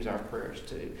our prayers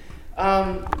too.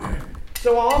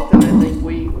 So often I think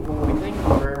when we think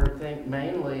of prayer, we think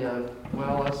mainly of,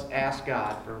 well, let's ask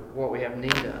God for what we have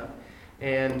need of.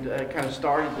 And kind of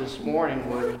started this morning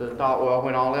with the thought, well,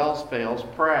 when all else fails,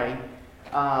 pray.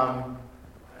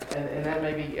 And that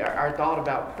may be our thought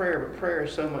about prayer, but prayer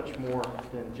is so much more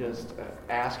than just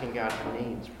asking God for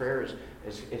needs. Prayer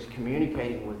is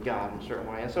communicating with God in a certain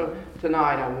way. And so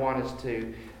tonight I want us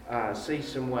to see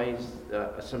some ways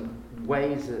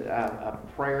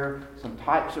of prayer, some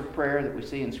types of prayer that we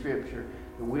see in Scripture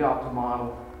that we ought to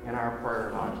model in our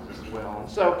prayer lives as well. And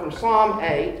so from Psalm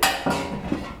 8,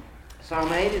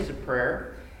 Psalm 8 is a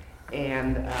prayer,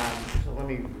 and so let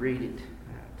me read it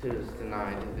to us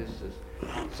tonight. And this is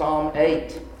Psalm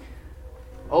 8.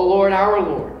 O Lord, our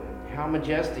Lord, how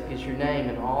majestic is your name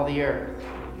in all the earth.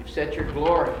 You've set your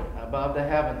glory above the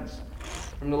heavens.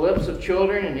 From the lips of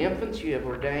children and infants you have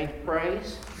ordained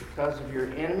praise because of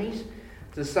your enemies,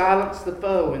 to silence the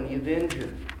foe and the avenger.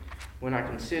 When I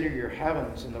consider your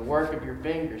heavens and the work of your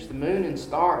fingers, the moon and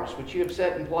stars which you have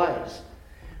set in place,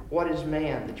 what is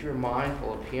man that you are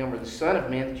mindful of him, or the son of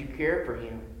man that you care for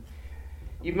him?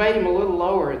 You've made him a little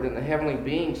lower than the heavenly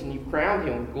beings, and you've crowned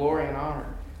him with glory and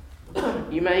honor.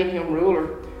 You made him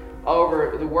ruler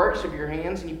over the works of your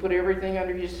hands, and you put everything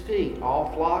under his feet, all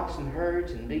flocks and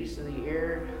herds and beasts of the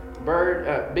air,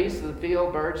 beasts of the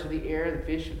field, birds of the air, the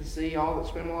fish of the sea, all that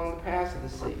swim along the paths of the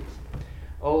seas.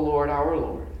 O Lord, our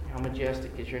Lord, how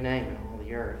majestic is your name in all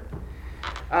the earth.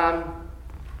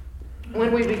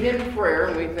 When we begin prayer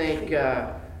and we think,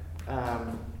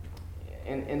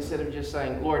 instead of just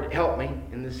saying, Lord, help me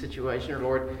in this situation, or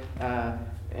Lord,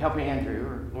 help Andrew,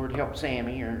 or Lord, help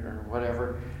Sammy, or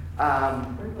whatever,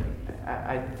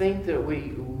 I think that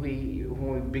when we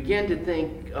begin to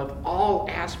think of all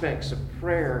aspects of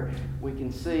prayer, we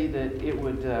can see that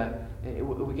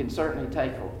we can certainly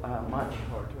take much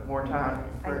more time.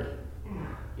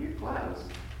 You're close.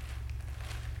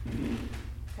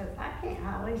 Because I can't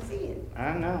hardly see it.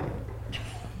 I know.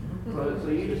 So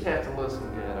you just have to listen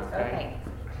good, okay?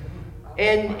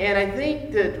 And I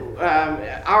think that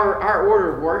our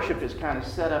order of worship is kind of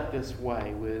set up this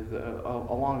way, with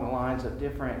along the lines of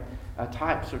different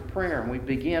types of prayer. And we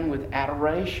begin with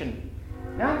adoration.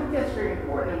 Now I think that's very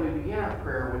important that we begin our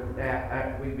prayer with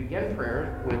that. We begin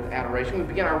prayer with adoration. We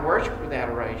begin our worship with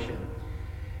adoration.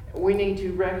 We need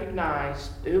to recognize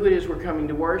who it is we're coming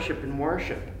to worship and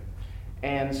worship.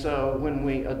 And so when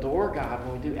we adore God,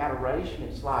 when we do adoration,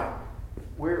 it's like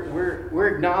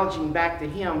we're acknowledging back to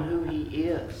Him who He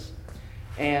is.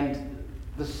 And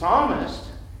the psalmist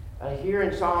here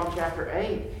in Psalm chapter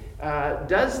 8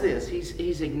 does this.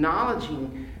 He's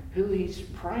acknowledging who he's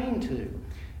praying to.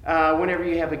 Whenever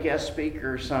you have a guest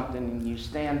speaker or something, and you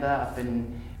stand up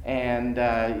and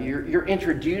you're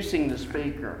introducing the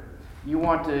speaker. You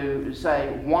want to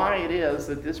say why it is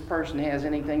that this person has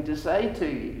anything to say to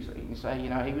you. So you can say,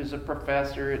 he was a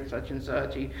professor at such and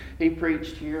such. He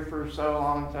preached here for so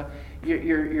long. So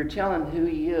you're telling who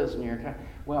he is, and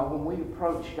when we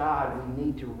approach God, we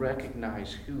need to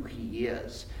recognize who He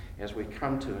is as we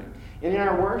come to Him. And in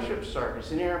our worship service,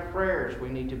 and in our prayers, we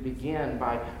need to begin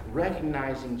by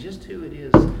recognizing just who it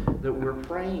is that we're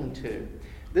praying to.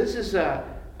 This is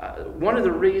one of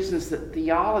the reasons that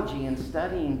theology and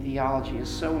studying theology is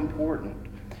so important,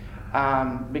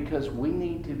 because we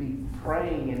need to be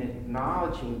praying and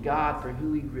acknowledging God for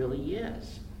who He really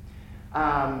is.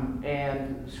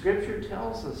 And Scripture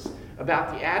tells us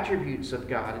about the attributes of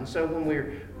God. And so when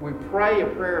we pray a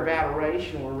prayer of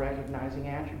adoration, we're recognizing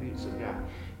attributes of God.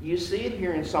 You see it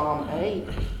here in Psalm 8.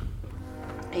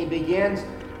 He begins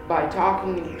by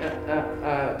talking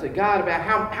to God about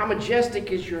how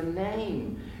majestic is your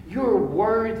name. You're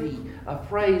worthy of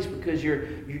praise because your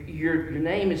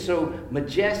name is so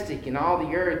majestic in all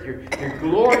the earth. Your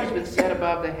glory has been set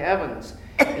above the heavens,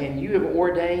 and you have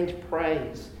ordained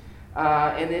praise.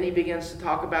 And then he begins to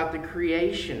talk about the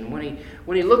creation.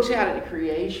 When he looks out at the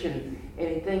creation and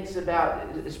he thinks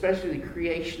about especially the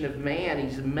creation of man,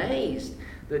 he's amazed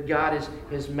that God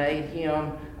has made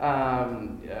him,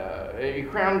 he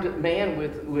crowned man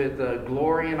with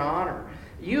glory and honor.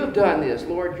 You have done this,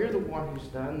 Lord. You're the one who's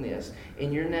done this,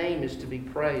 and your name is to be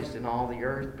praised in all the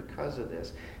earth because of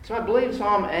this. So I believe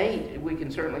Psalm 8 we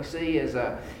can certainly see as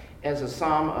a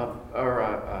psalm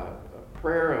a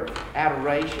prayer of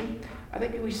adoration. I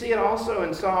think we see it also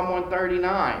in Psalm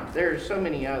 139. There are so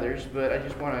many others, but I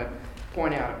just want to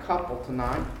point out a couple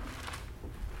tonight.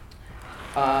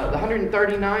 The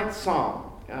 139th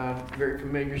Psalm, very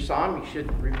familiar psalm. You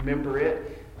should remember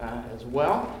it as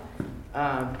well.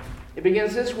 It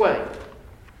begins this way.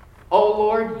 O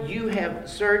Lord, you have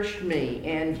searched me,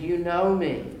 and you know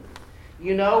me.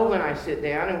 You know when I sit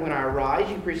down and when I rise.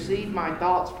 You perceive my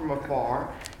thoughts from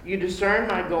afar. You discern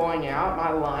my going out,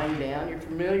 my lying down. You're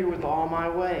familiar with all my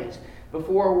ways.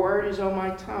 Before a word is on my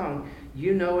tongue,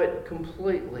 you know it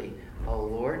completely, O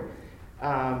Lord.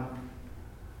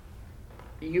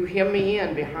 You hem me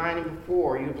in behind and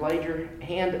before. You've laid your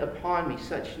hand upon me.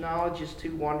 Such knowledge is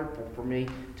too wonderful for me,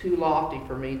 too lofty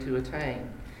for me to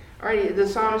attain. All right, the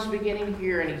psalmist is beginning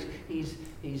here, and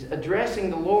he's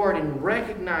addressing the Lord and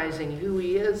recognizing who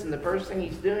He is. And the first thing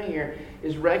he's doing here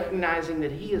is recognizing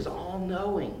that He is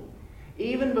all-knowing.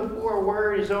 Even before a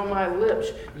word is on my lips,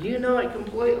 you know it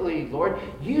completely, Lord.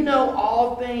 You know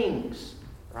all things,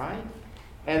 right?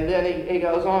 And then he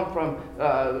goes on from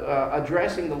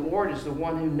addressing the Lord as the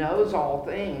one who knows all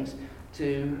things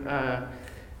to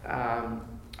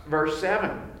verse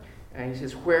 7. And he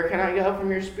says, where can I go from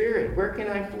your spirit? Where can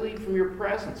I flee from your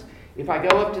presence? If I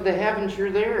go up to the heavens, you're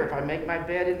there. If I make my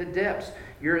bed in the depths,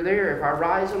 you're there. If I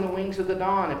rise on the wings of the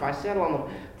dawn, if I settle on the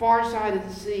far side of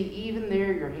the sea, even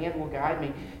there your hand will guide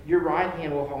me. Your right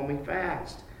hand will hold me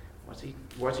fast.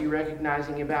 What's he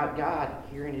recognizing about God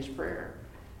here in his prayer?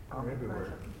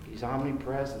 Everywhere. He's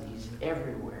omnipresent. He's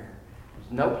everywhere.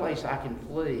 There's no place I can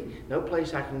flee, no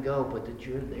place I can go, but that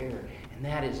you're there. And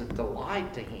that is a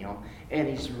delight to him. And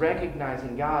he's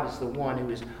recognizing God as the one who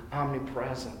is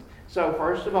omnipresent. So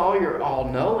first of all, you're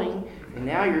all-knowing, and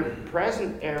now you're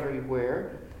present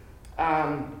everywhere.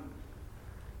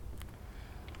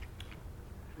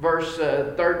 Verse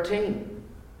 13,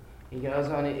 he goes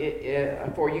on,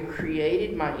 for you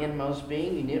created my inmost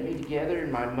being, you knit me together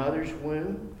in my mother's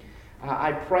womb.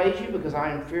 I praise you because I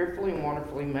am fearfully and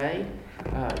wonderfully made.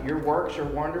 Your works are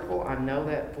wonderful. I know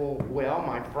that full well.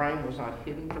 My frame was not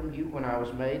hidden from you when I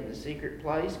was made in the secret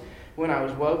place. When I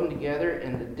was woven together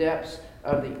in the depths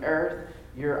of the earth,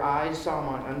 your eyes saw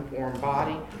my unformed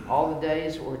body. All the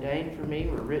days ordained for me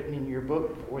were written in your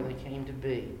book before they came to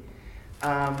be.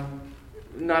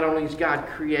 Not only is God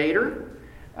creator,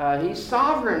 he's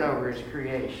sovereign over his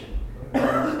creation.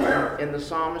 And the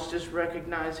psalmist is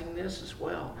recognizing this as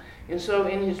well. And so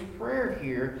in his prayer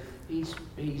here, he's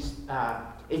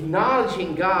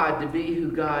acknowledging God to be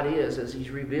who God is as he's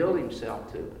revealed himself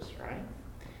to us, right?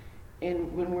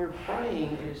 And when we're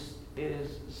praying, it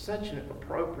is such an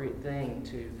appropriate thing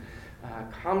to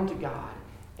come to God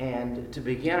and to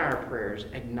begin our prayers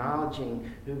acknowledging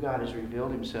who God has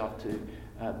revealed himself to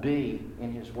be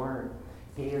in his word.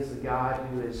 He is the God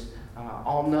who is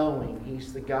all-knowing.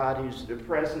 He's the God who's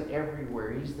present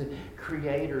everywhere. He's the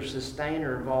creator,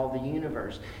 sustainer of all the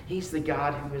universe. He's the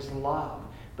God who is love,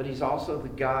 but he's also the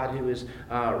God who is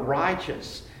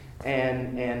righteous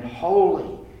and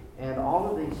holy. And all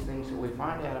of these things that we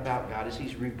find out about God as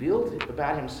he's revealed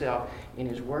about himself in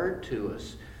his word to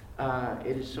us.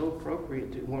 It is so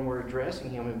appropriate when we're addressing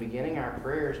him and beginning our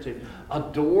prayers to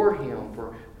adore him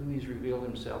for who he's revealed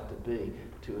himself to be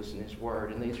to us in his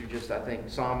word. And these are just, I think,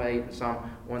 Psalm 8 and Psalm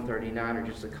 139 are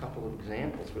just a couple of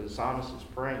examples where the psalmist is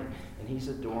praying and he's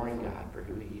adoring God for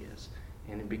who he is.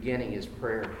 And beginning his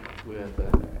prayer with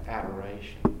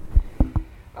adoration.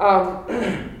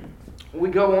 We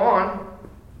go on.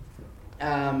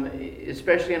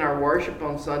 Especially in our worship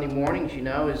on Sunday mornings,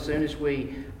 as soon as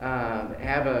we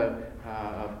have a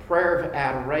prayer of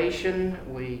adoration,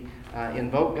 we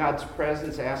invoke God's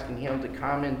presence, asking him to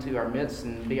come into our midst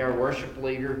and be our worship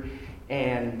leader.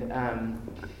 And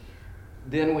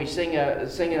then we sing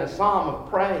a psalm of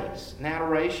praise and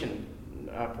adoration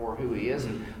for who he is.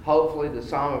 And hopefully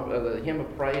the hymn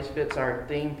of praise fits our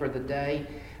theme for the day.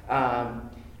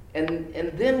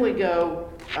 And then we go,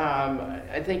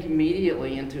 I think,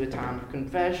 immediately into a time of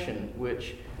confession,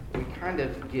 which we kind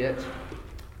of get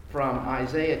from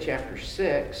Isaiah chapter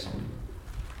 6.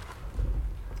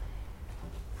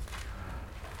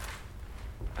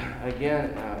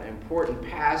 Again, important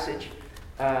passage.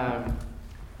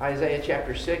 Isaiah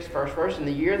chapter 6, first verse. In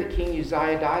the year that King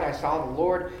Uzziah died, I saw the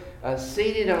Lord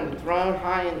seated on the throne,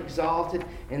 high and exalted,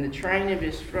 and the train of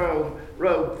his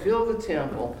robe filled the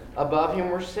temple. Above him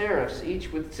were seraphs,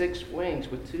 each with 6 wings.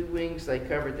 With 2 wings they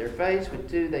covered their face, with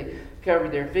 2 they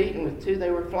covered their feet, and with 2 they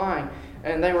were flying.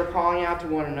 And they were calling out to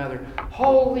one another,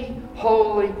 Holy,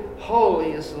 holy,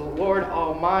 holy is the Lord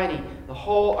Almighty. The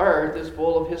whole earth is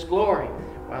full of his glory.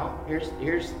 Well, here's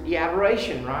the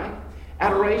adoration, right?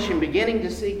 Adoration, beginning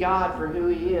to see God for who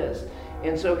he is.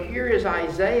 And so here is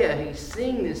Isaiah. He's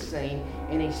seeing this scene,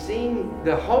 and he's seeing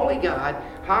the holy God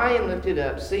high and lifted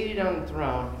up, seated on the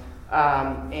throne.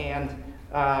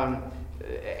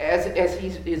 As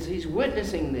he's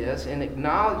witnessing this and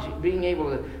being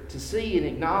able to see and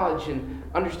acknowledge and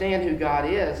understand who God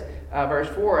is, verse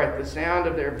 4, at the sound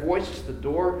of their voices, the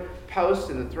doorposts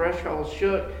and the threshold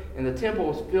shook, and the temple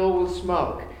was filled with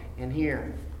smoke. And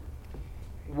here,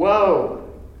 woe,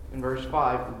 in verse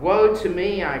 5, woe to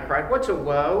me, I cried. What's a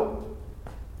woe?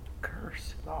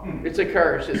 Curse. It's a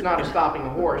curse. It's not a stopping a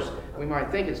horse. We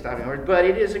might think it's stopping a horse, but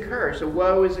it is a curse. A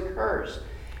woe is a curse.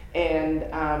 And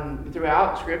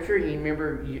throughout Scripture,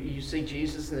 you see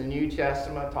Jesus in the New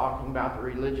Testament talking about the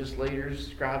religious leaders,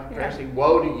 scribes and Pharisees.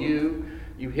 Woe to you,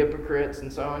 you hypocrites,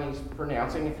 and so on. He's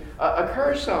pronouncing a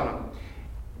curse on them.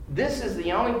 This is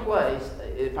the only place,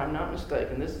 if I'm not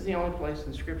mistaken, this is the only place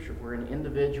in Scripture where an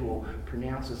individual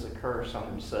pronounces a curse on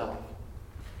himself.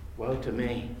 Woe to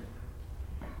me.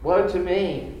 Woe to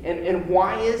me. And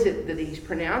why is it that he's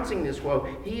pronouncing this woe?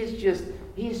 He's just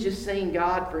seeing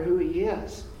God for who he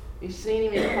is. He's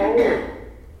seeing him as holy.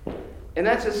 And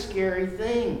that's a scary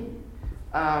thing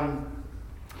to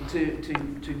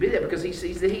be that, because he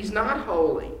sees that he's not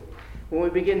holy. When we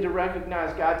begin to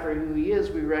recognize God for who he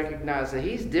is, we recognize that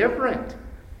he's different.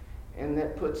 And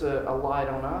that puts a light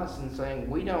on us and saying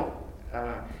we don't,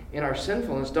 in our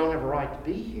sinfulness, don't have a right to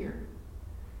be here.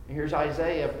 And here's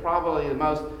Isaiah, probably the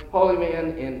most holy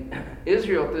man in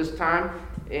Israel at this time,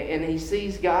 and he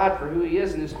sees God for who he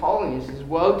is and his holiness. He says,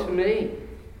 woe to me.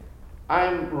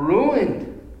 I'm ruined.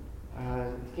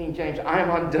 King James, I am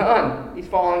undone. He's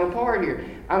falling apart here.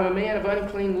 I'm a man of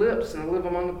unclean lips, and I live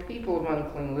among a people of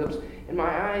unclean lips. And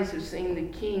my eyes have seen the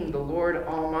King, the Lord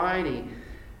Almighty.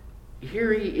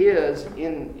 Here he is,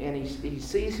 and he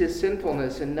sees his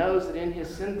sinfulness and knows that in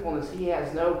his sinfulness he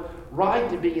has no right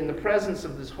to be in the presence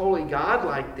of this holy God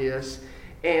like this.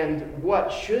 And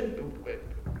what should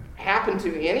happen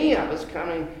to any of us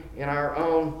coming in our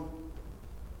own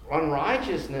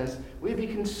unrighteousness, we'd be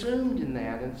consumed in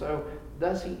that. And so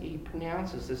thus he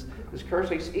pronounces this curse.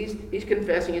 He's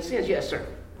confessing his sins. Yes, sir.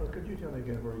 Well, could you tell me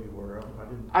again where you were? I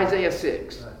didn't. Isaiah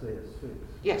 6. Isaiah 6.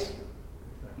 Yes.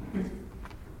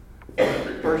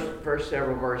 First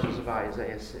several verses of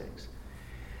Isaiah 6.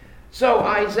 So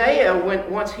Isaiah,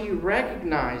 once he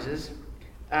recognizes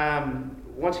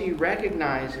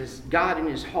God in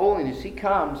his holiness, he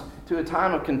comes to a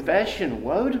time of confession.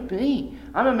 Woe to me!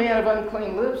 I'm a man of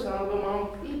unclean lips, and I live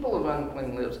among people of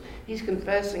unclean lips. He's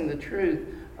confessing the truth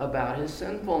about his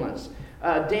sinfulness.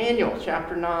 Daniel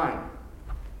chapter 9.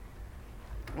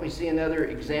 We see another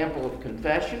example of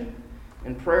confession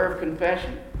and prayer of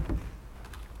confession.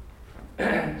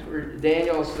 Where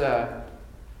Daniel's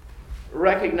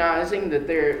recognizing that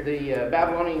the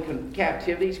Babylonian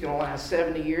captivity is going to last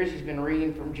 70 years. He's been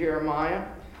reading from Jeremiah.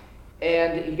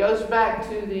 And he goes back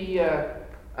to the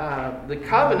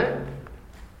covenant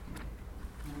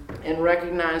and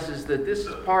recognizes that this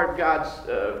is part of God's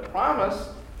promise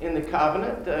in the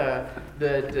covenant. That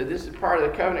this is part of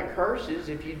the covenant curses.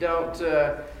 If you don't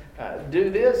do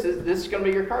this is going to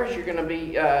be your curse. You're going to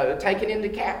be taken into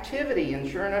captivity. And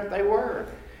sure enough, they were.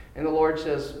 And the Lord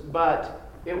says,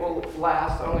 but it will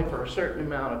last only for a certain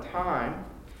amount of time.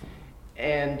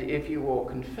 And if you will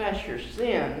confess your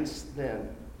sins, then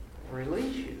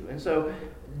release you. And so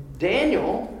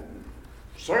Daniel,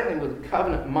 certainly with a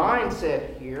covenant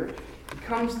mindset here,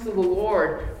 comes to the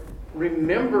Lord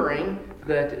remembering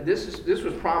that this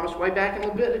was promised way back in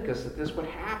Leviticus, that this would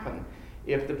happen.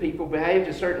 If the people behaved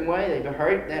a certain way, they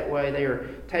behaved that way, they are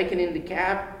taken into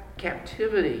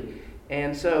captivity.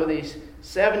 And so these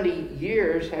 70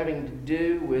 years having to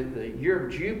do with the year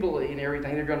of Jubilee and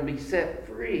everything, they're going to be set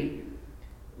free,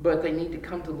 but they need to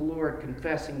come to the Lord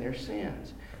confessing their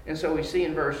sins. And so we see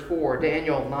in verse 4,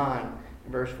 Daniel 9,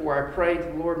 verse 4, I prayed to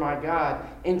the Lord my God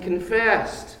and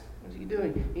confessed. What's he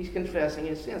doing? He's confessing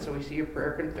his sins. So we see a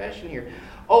prayer confession here.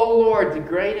 O Lord, the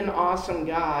great and awesome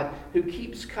God who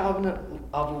keeps covenant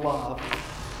of love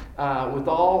with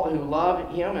all who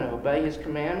love him and obey his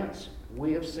commandments,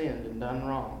 we have sinned and done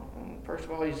wrong. First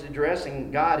of all, he's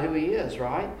addressing God who he is,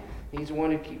 right? He's the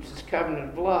one who keeps his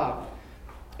covenant of love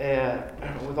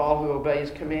with all who obey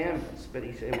his commandments. But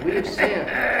he said, we have sinned.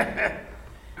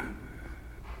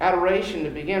 Adoration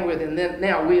to begin with, and then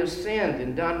now we have sinned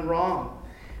and done wrong.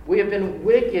 We have been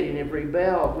wicked and have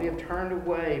rebelled. We have turned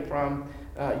away from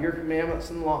your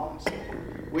commandments and laws.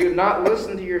 We have not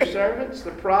listened to your servants,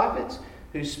 the prophets,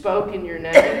 who spoke in your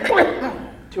name,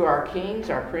 to our kings,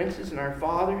 our princes, and our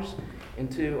fathers,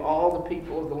 and to all the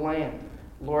people of the land.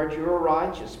 Lord, you are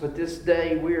righteous, but this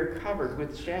day we are covered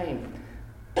with shame.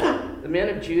 The men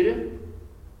of Judah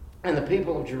and the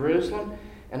people of Jerusalem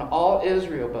and all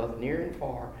Israel, both near and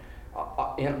far,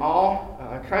 in all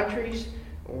countries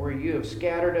where you have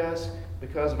scattered us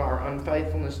because of our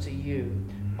unfaithfulness to you.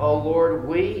 O Lord,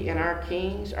 we and our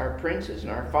kings, our princes,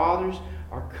 and our fathers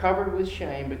are covered with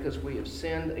shame because we have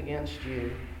sinned against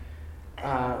you.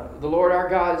 The Lord our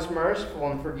God is merciful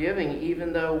and forgiving,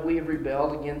 even though we have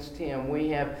rebelled against Him. We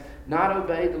have not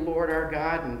obeyed the Lord our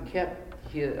God and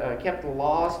kept the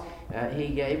laws He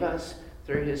gave us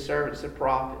through His servants the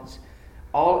prophets.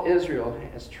 All Israel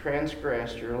has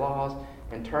transgressed your laws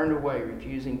and turned away,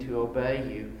 refusing to obey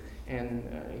you. And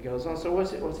he goes on. So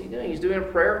what's he doing? He's doing a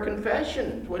prayer of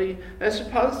confession. It's what they're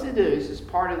supposed to do. This is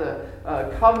part of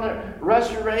the covenant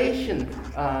restoration,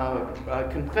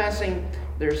 confessing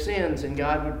their sins, and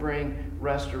God would bring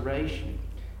restoration.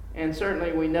 And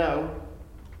certainly we know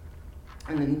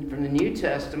from the New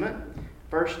Testament,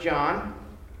 1 John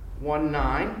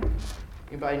 1:9.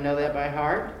 Anybody know that by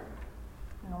heart?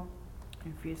 No.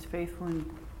 If He is faithful and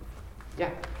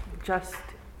just,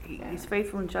 He's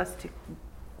faithful and just to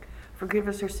forgive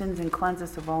us our sins and cleanse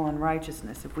us of all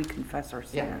unrighteousness if we confess our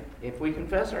sin. Yeah, if we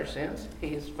confess our sins,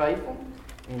 He is faithful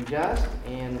and just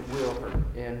and will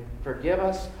forgive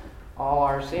us all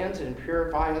our sins and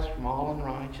purify us from all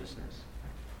unrighteousness.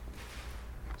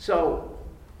 So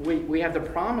we have the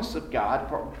promise of God.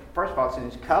 First of all, it's in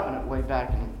His covenant way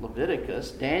back in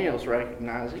Leviticus. Daniel's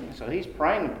recognizing, so he's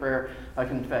praying the prayer of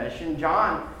confession.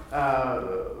 John,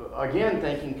 again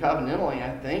thinking covenantally,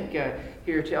 I think,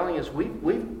 here telling us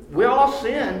we all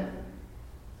sin,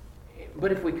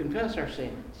 but if we confess our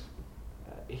sins,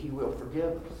 He will forgive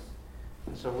us.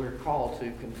 And so we're called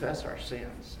to confess our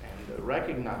sins and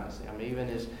recognize them,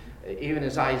 even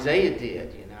as Isaiah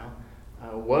did.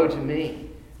 Woe to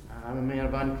me! I'm a man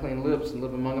of unclean lips and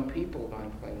live among a people of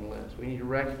unclean lips. We need to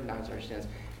recognize our sins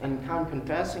and come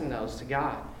confessing those to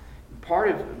God. Part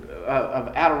of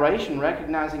adoration,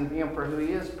 recognizing Him for who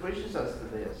He is, pushes us to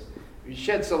this. He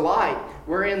sheds the light.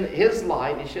 We're in His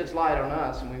light. He sheds light on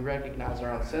us, and we recognize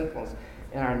our own sinfulness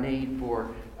and our need for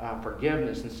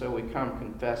forgiveness. And so we come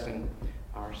confessing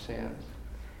our sins.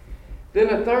 Then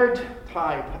a third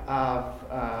type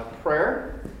of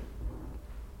prayer,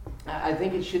 I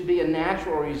think it should be a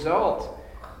natural result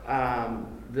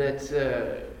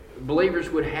that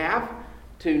believers would have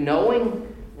to knowing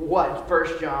what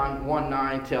 1 John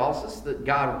 1:9 tells us, that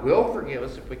God will forgive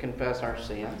us if we confess our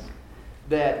sins,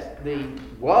 that the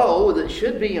woe that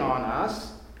should be on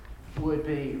us would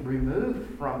be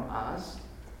removed from us.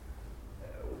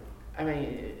 I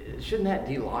mean, shouldn't that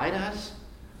delight us?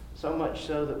 So much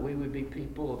so that we would be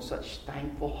people of such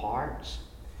thankful hearts.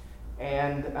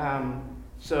 And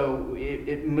so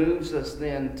it moves us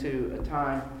then to a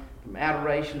time from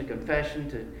adoration to confession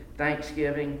to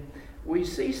thanksgiving. We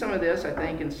see some of this, I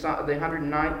think, in the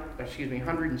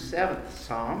 107th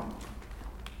Psalm.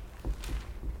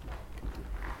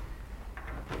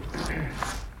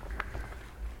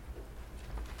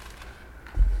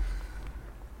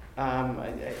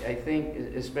 I think,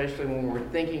 especially when we're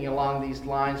thinking along these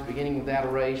lines, beginning with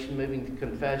adoration, moving to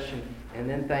confession, and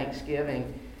then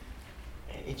thanksgiving,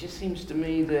 it just seems to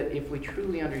me that if we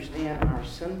truly understand our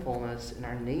sinfulness and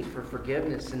our need for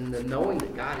forgiveness and the knowing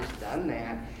that God has done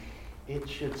that, it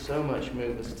should so much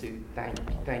move us to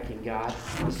thanking God.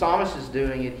 The psalmist is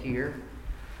doing it here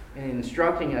and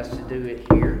instructing us to do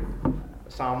it here.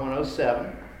 Psalm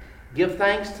 107. Give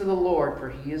thanks to the Lord, for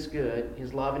He is good.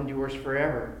 His love endures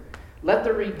forever. Let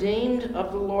the redeemed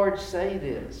of the Lord say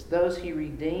this, those He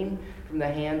redeemed from the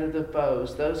hand of the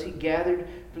foes, those He gathered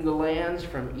from the lands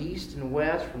from east and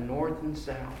west, from north and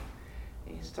south.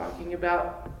 He's talking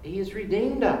about He has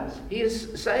redeemed us. He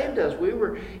has saved us. We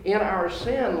were in our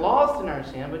sin, lost in our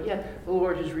sin, but yet the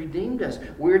Lord has redeemed us.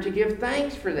 We're to give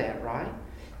thanks for that, right?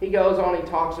 He goes on, he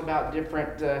talks about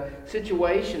different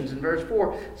situations. In verse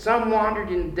 4, some wandered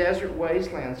in desert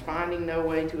wastelands, finding no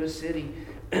way to a city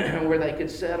where they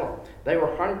could settle. They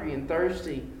were hungry and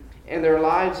thirsty, and their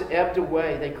lives ebbed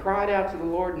away. They cried out to the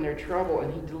Lord in their trouble,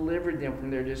 and He delivered them from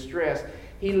their distress.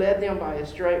 He led them by a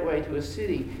straight way to a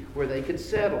city where they could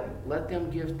settle. Let them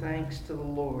give thanks to the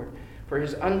Lord for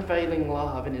His unfailing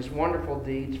love and His wonderful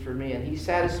deeds for men. He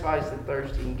satisfies the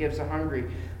thirsty and gives the hungry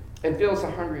and fills the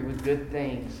hungry with good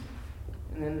things.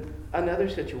 And then another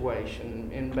situation,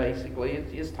 and basically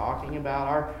it is talking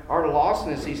about our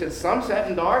lostness. He says, some sat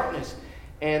in darkness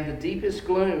and the deepest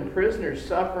gloom, prisoners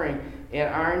suffering in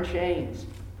iron chains,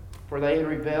 for they had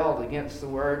rebelled against the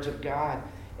words of God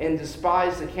and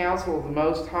despised the counsel of the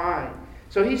Most High.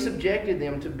 So He subjected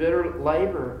them to bitter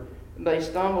labor. They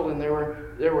stumbled, and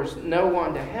there was no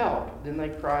one to help. Then they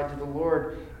cried to the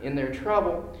Lord in their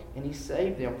trouble, and He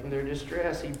saved them from their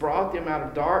distress. He brought them out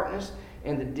of darkness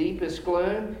and the deepest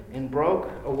gloom and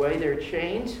broke away their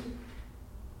chains.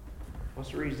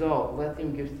 What's the result? Let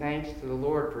them give thanks to the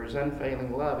Lord for His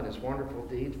unfailing love and His wonderful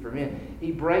deeds for men.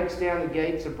 He breaks down the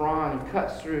gates of bronze and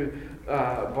cuts through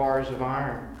bars of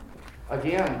iron.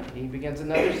 Again, he begins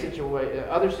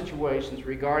other situations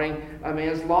regarding a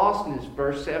man's lostness.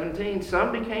 Verse 17,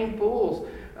 some became fools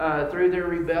through their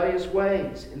rebellious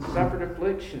ways and suffered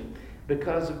affliction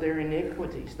because of their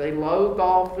iniquities. They loathed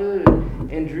all food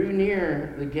and drew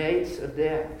near the gates of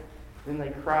death. Then they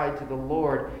cried to the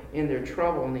Lord in their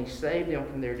trouble, and He saved them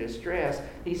from their distress.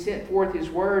 He sent forth His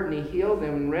word, and He healed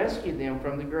them and rescued them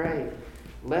from the grave.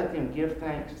 Let them give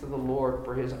thanks to the Lord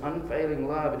for His unfailing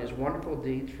love and His wonderful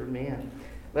deeds for men.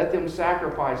 Let them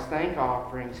sacrifice thank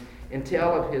offerings and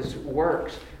tell of His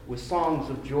works with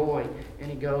songs of joy. And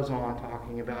he goes on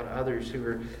talking about others who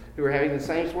are having the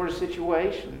same sort of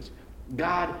situations.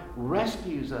 God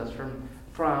rescues us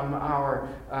from our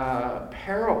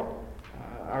peril,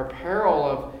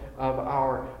 of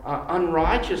our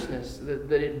unrighteousness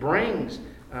that it brings.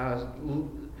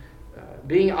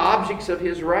 Being objects of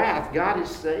His wrath, God has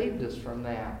saved us from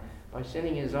that by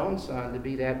sending His own Son to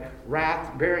be that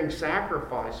wrath-bearing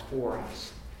sacrifice for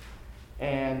us.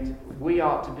 And we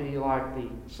ought to be like the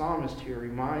psalmist here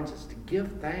reminds us, to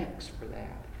give thanks for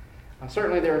that.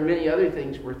 Certainly there are many other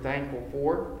things we're thankful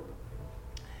for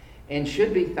and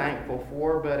should be thankful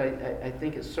for, but I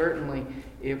think it's certainly,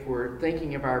 if we're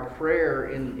thinking of our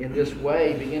prayer in this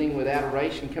way, beginning with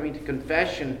adoration, coming to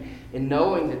confession, and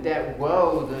knowing that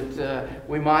woe that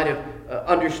we might have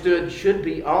understood should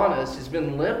be on us has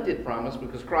been lifted from us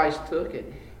because Christ took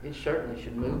it, it certainly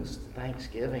should move us to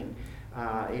thanksgiving,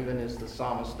 even as the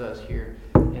psalmist does here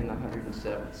in the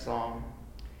 107th Psalm.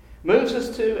 Moves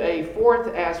us to a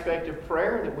fourth aspect of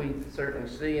prayer that we certainly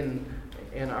see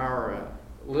in our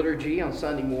liturgy on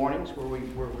Sunday mornings, where we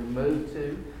move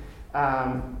to,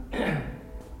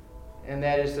 and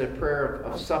that is the prayer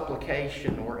of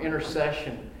supplication or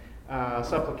intercession.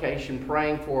 Supplication,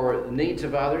 praying for the needs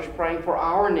of others, praying for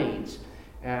our needs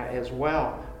as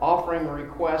well, offering a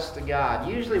request to God.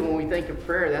 Usually when we think of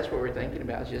prayer, that's what we're thinking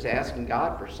about, is just asking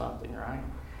God for something, right?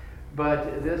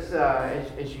 But this,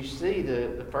 as you see,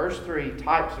 the first three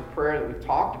types of prayer that we've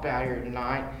talked about here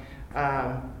tonight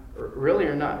really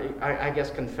are not, I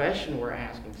guess confession, we're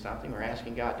asking something, we're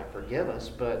asking God to forgive us,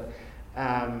 but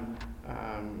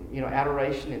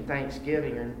adoration and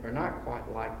thanksgiving are not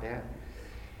quite like that.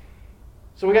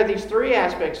 So we got these three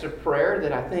aspects of prayer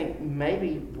that I think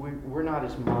maybe we're not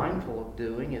as mindful of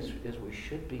doing as we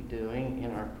should be doing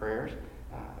in our prayers.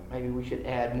 Maybe we should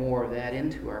add more of that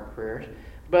into our prayers.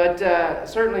 But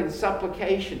certainly the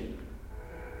supplication.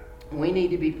 We need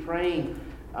to be praying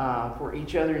for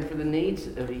each other and for the needs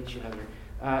of each other.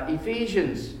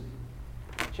 Ephesians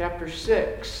chapter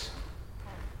 6,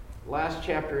 last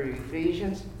chapter of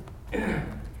Ephesians.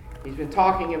 He's been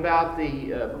talking about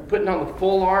the putting on the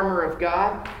full armor of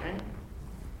God. Right?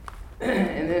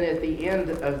 And then at the end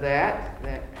of that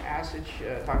passage,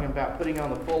 talking about putting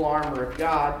on the full armor of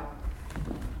God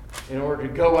in order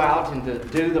to go out and to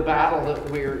do the battle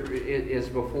that is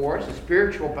before us, a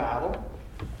spiritual battle.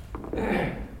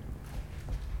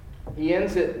 He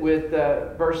ends it with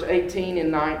verse 18 and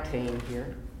 19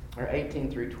 here, or 18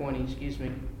 through 20, excuse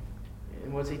me.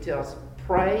 And what he tells us,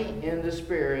 pray in the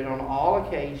Spirit on all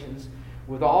occasions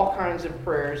with all kinds of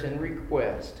prayers and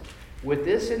requests. With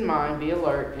this in mind, be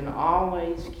alert and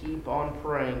always keep on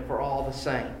praying for all the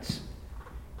saints.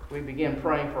 If we begin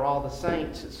praying for all the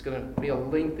saints, it's going to be a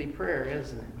lengthy prayer,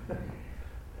 isn't it?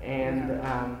 And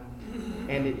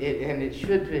it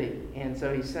should be. And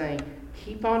so he's saying,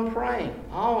 keep on praying,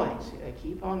 always.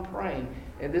 Keep on praying.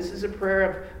 And this is a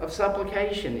prayer of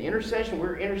supplication, intercession.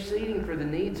 We're interceding for the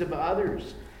needs of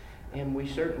others. And we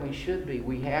certainly should be.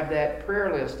 We have that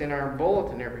prayer list in our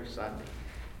bulletin every Sunday.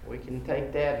 We can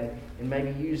take that and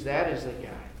maybe use that as a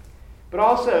guide. But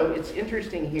also, it's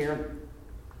interesting here,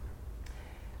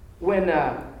 when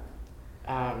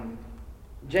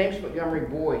James Montgomery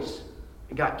Boyce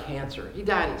got cancer. He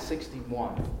died at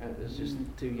 61. It was just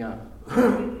too young.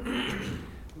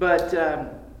 But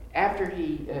after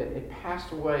he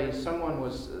passed away, I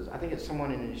think it's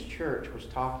someone in his church was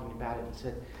talking about it and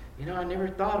said, I never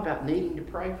thought about needing to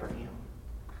pray for him.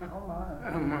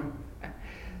 Oh my.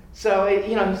 So,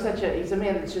 he's a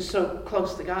man that's just so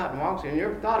close to God and walks with him. You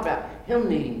never thought about him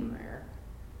needing prayer.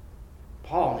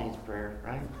 Paul needs prayer,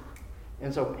 right?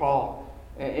 And so Paul,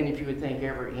 and if you would think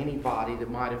anybody that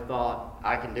might have thought,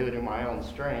 I can do it in my own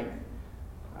strength,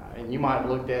 and you might have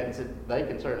looked at it and said, they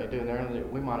can certainly do it in their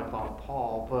own, we might have thought of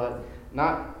Paul, but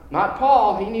not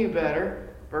Paul. He knew better.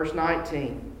 Verse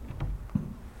 19.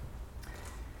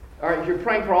 All right, you're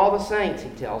praying for all the saints, he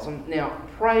tells them. Now,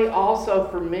 pray also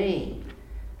for me,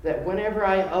 that whenever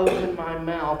I open my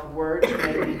mouth, words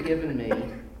may be given me,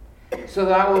 so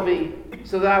that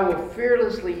I will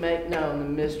fearlessly make known the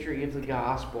mystery of the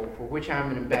gospel, for which I am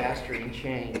an ambassador in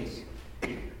chains.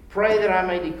 Pray that I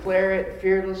may declare it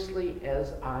fearlessly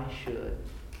as I should.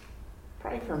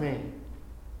 Pray for me.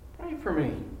 Pray for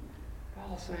me.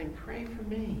 Paul's saying, pray for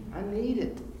me. I need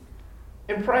it.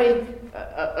 And pray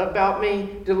about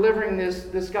me delivering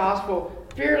this gospel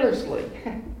fearlessly.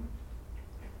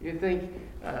 You think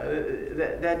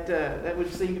that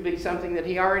would seem to be something that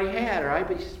he already had, right?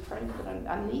 But he says, pray that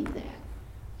I need that.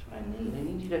 That's what I need. I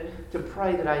need you to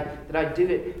pray that I do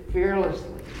it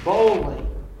fearlessly, boldly,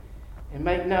 and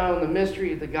make known the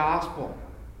mystery of the gospel.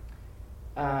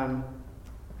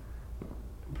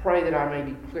 Pray that I may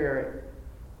declare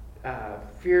it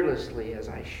fearlessly as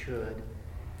I should.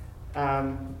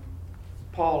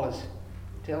 Paul is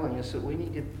telling us that we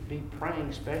need to be praying,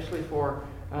 especially for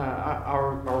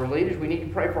our leaders. We need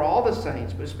to pray for all the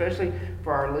saints, but especially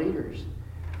for our leaders.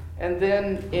 And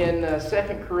then in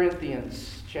 2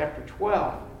 Corinthians chapter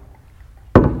 12,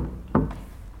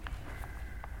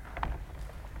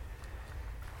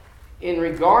 in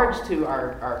regards to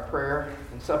our prayer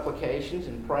and supplications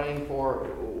and praying for,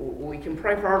 we can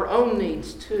pray for our own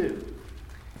needs too.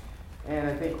 And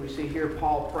I think we see here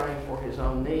Paul praying for his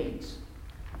own needs.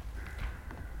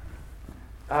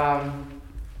 2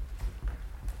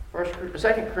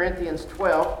 Corinthians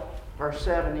 12, verse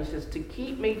 7, he says, to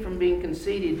keep me from being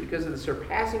conceited because of the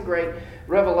surpassing great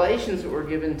revelations that were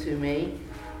given to me,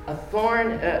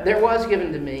 there was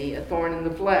given to me a thorn in the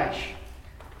flesh,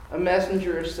 a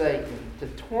messenger of Satan, to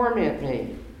torment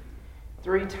me.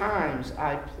 3 times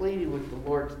I pleaded with the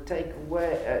Lord to take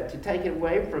it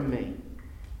away from me.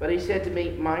 But he said to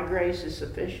me, my grace is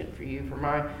sufficient for you, for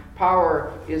my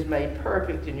power is made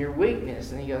perfect in your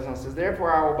weakness. And he goes on and says,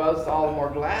 therefore I will boast all the more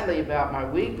gladly about my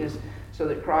weakness, so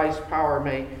that Christ's power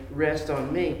may rest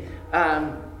on me.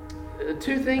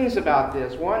 2 things about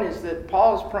this. One is that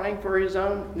Paul is praying for his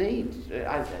own needs.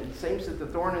 It seems that the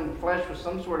thorn in the flesh was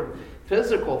some sort of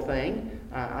physical thing.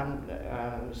 I'm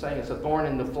saying it's a thorn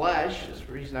in the flesh. That's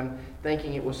the reason I'm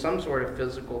thinking it was some sort of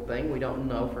physical thing. We don't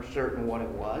know for certain what it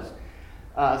was.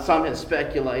 Some have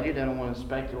speculated. I don't want to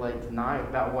speculate tonight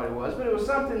about what it was, but it was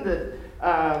something that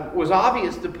was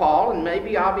obvious to Paul and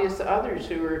maybe obvious to others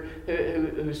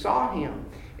who saw him.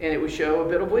 And it would show a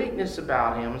bit of weakness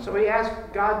about him. And so he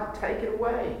asked God to take it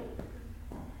away.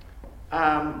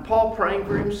 Paul praying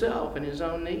for himself and his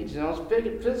own needs, his own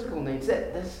physical needs.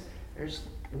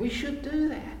 We should do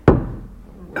that.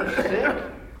 We're sick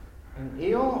and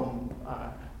ill,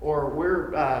 or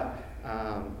we're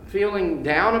feeling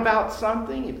down about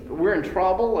something. If we're in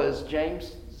trouble, as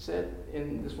James said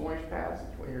in this morning's passage,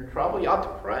 when you're in trouble, you ought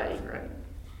to pray, right?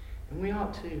 And we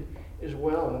ought to as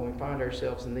well when we find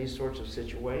ourselves in these sorts of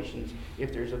situations.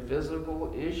 If there's a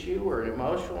physical issue or an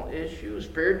emotional issue, a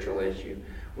spiritual issue,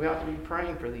 we ought to be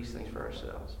praying for these things for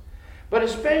ourselves. But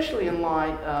especially in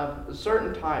light of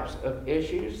certain types of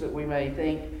issues that we may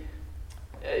think,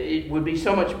 it would be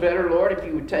so much better, Lord, if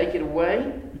you would take it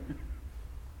away.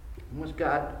 What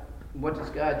does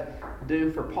God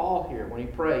do for Paul here when he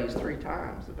prays 3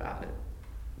 times about it?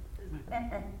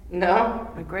 No?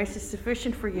 My grace is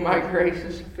sufficient for you. My grace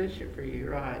is sufficient for you,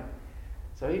 right.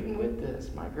 So even with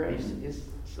this, my grace is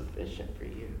sufficient for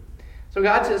you. So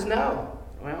God says no.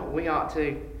 Well, we ought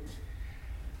to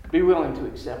be willing to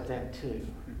accept that too.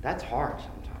 That's hard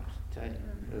sometimes, I tell you.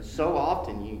 So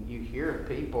often you hear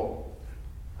people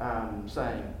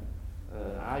saying,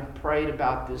 I prayed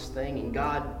about this thing and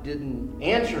God didn't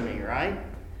answer me, right?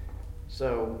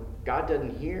 So God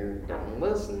doesn't hear, doesn't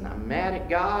listen. I'm mad at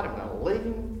God. I'm going to leave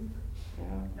him.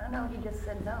 No, he just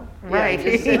said no. Right. Yeah,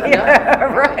 he just said no. Yeah,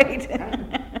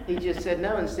 right. He just said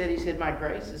no. Instead, he said, my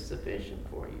grace is sufficient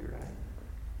for you, right?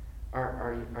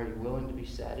 Are you willing to be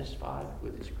satisfied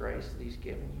with his grace that he's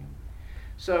given you?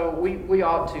 So we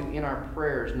ought to, in our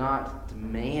prayers, not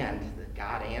demand that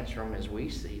God answer them as we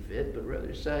see fit, but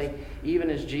rather say, even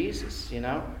as Jesus,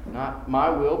 not my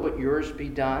will, but yours be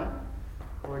done.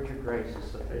 Lord, your grace is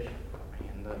sufficient for me.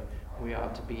 And we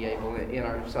ought to be able, in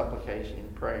our supplication, in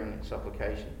prayer and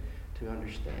supplication, to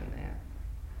understand that.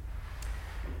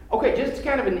 Okay, just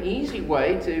kind of an easy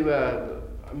way to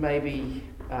maybe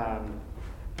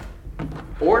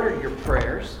order your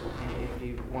prayers, if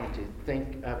you want to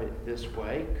think of it this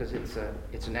way, because it's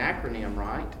an acronym,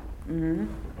 right? Mm-hmm.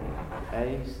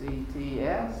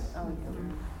 ACTS. Oh,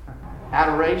 yeah.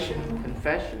 Adoration,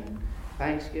 confession,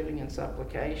 thanksgiving, and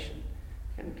supplication.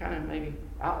 And kind of maybe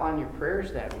outline your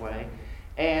prayers that way.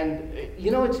 And,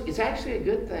 it's actually a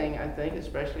good thing, I think,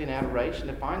 especially in adoration,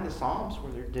 to find the Psalms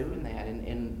where they're doing that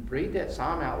and read that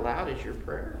Psalm out loud as your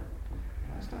prayer.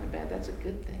 That's not bad. That's a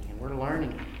good thing. And we're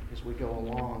learning as we go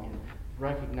along and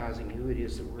recognizing who it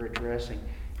is that we're addressing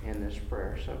in this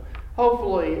prayer. So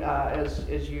hopefully,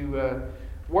 as you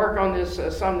work on this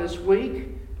some this week,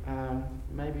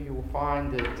 maybe you will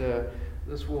find that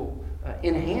this will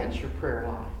enhance your prayer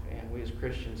life. And we as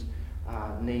Christians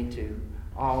need to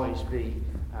always be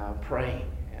praying,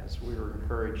 as we were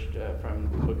encouraged from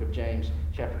the book of James,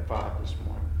 chapter 5 this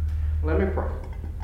morning. Let me pray.